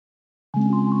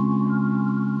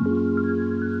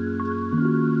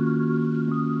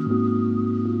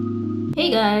Hey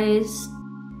guys!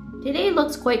 Today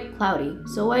looks quite cloudy,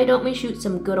 so why don't we shoot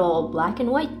some good old black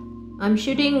and white? I'm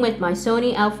shooting with my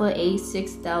Sony Alpha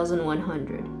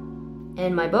A6100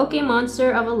 and my bokeh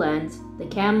monster of a lens, the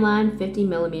Camlan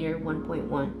 50mm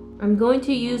 1.1. I'm going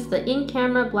to use the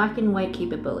in-camera black and white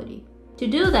capability. To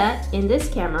do that, in this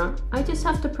camera, I just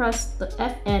have to press the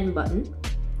FN button,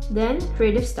 then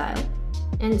Creative Style,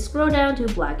 and scroll down to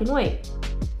black and white.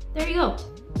 There you go.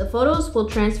 The photos will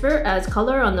transfer as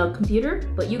color on the computer,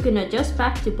 but you can adjust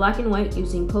back to black and white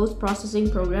using post-processing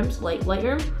programs like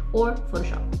Lightroom or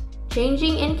Photoshop.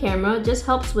 Changing in camera just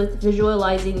helps with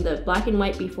visualizing the black and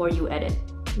white before you edit.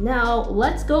 Now,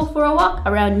 let's go for a walk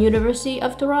around University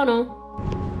of Toronto.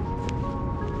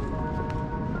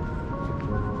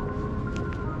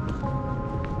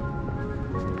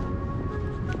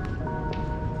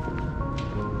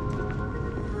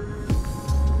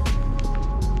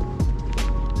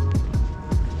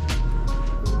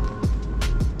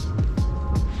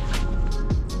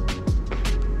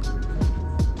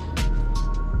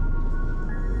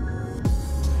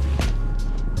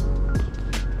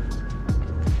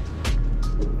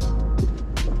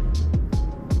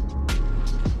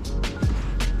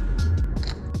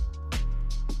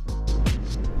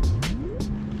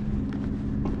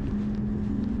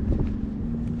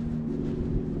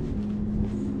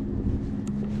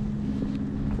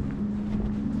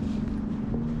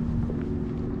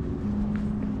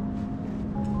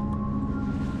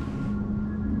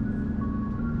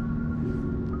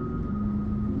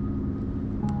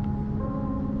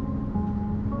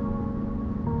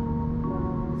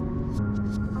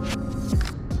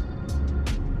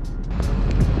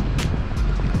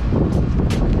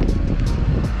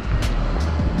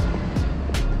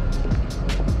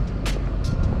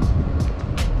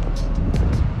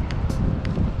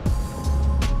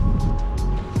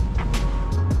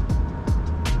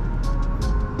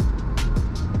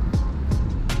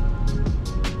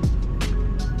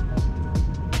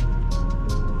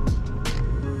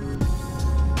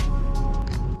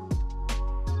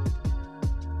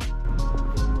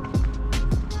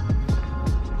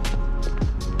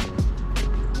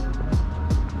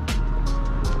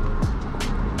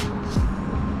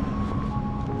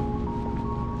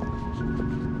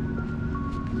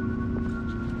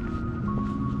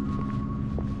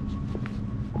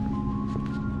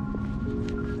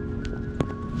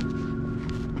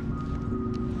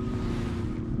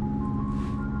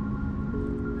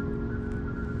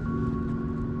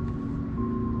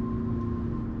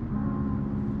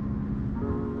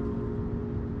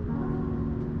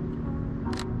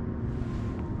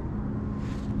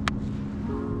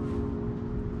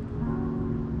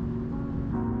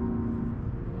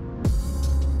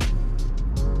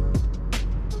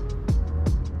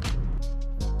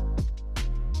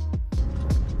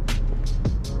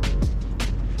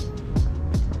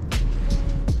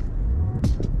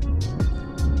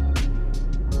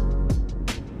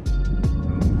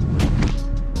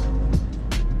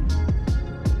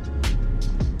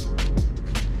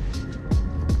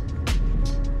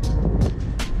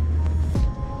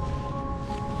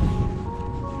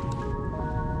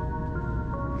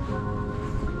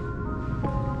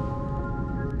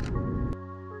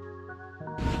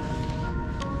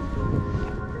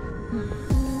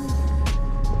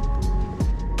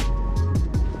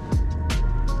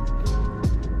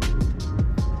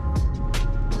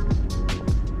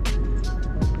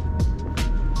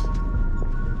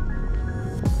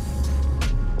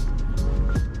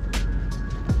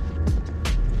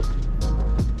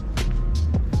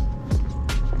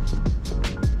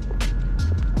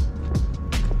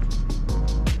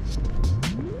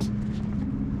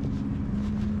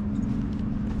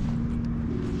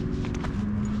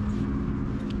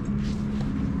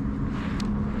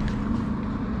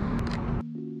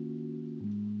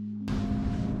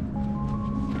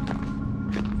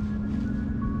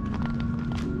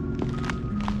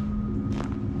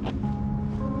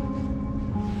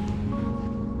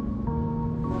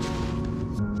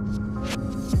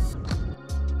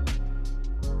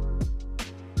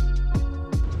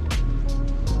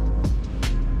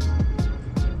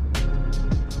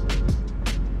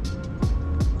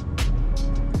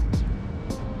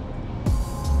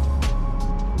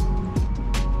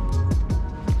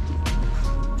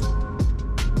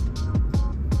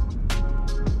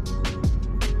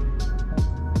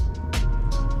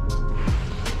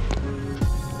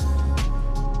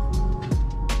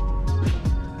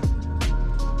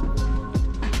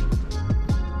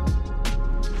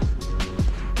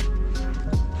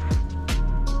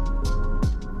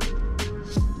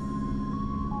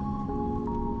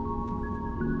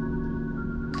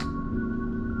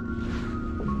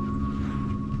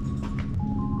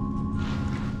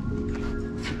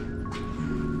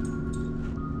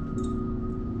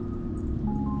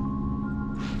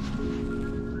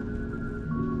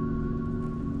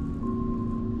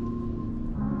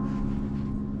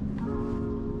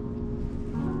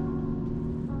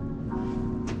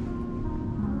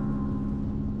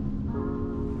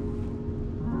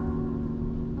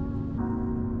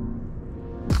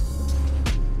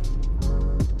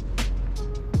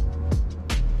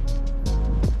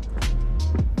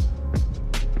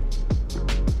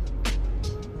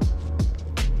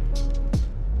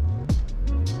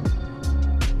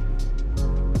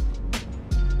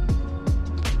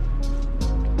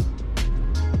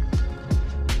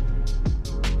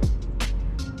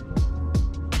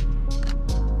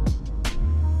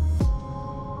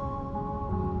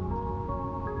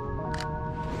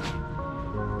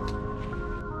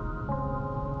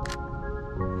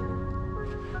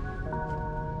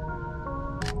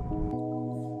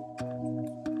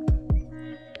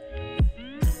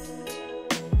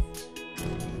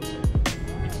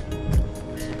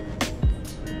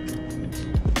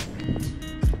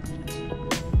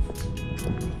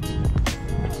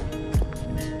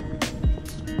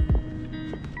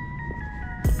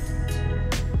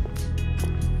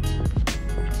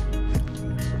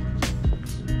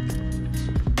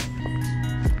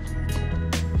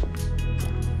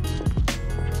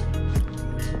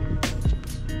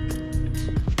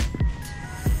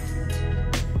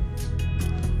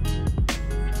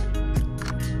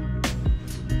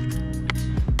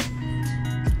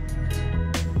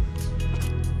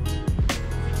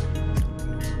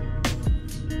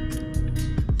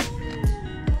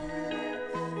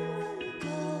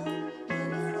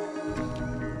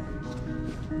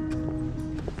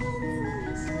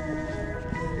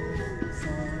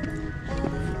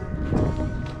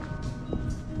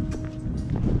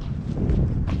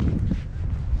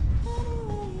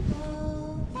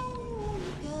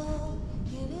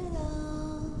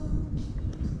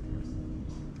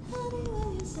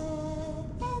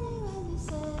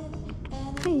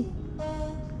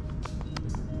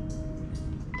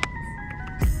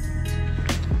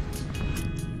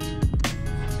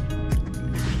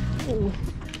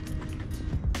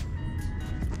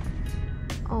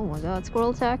 Oh my god, squirrel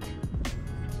attack.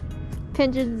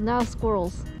 Pigeons, now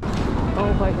squirrels.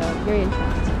 Oh my god, very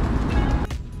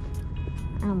trapped.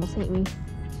 Animals hate me.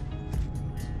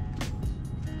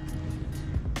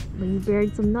 But you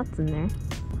buried some nuts in there.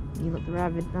 You look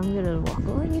rabid. I'm gonna walk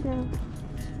away now.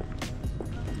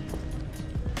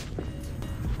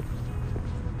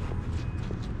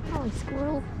 Oh,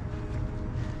 squirrel.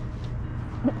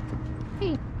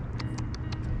 Hey.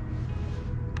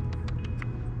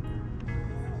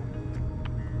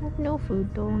 I have no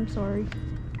food though, I'm sorry.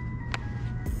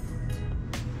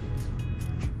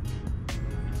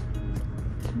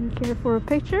 You care for a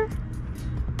picture?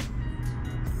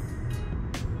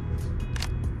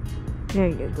 There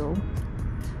you go.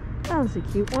 That was a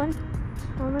cute one.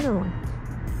 Oh, another one.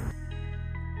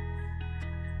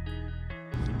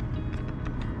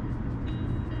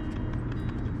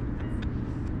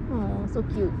 Oh, so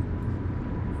cute.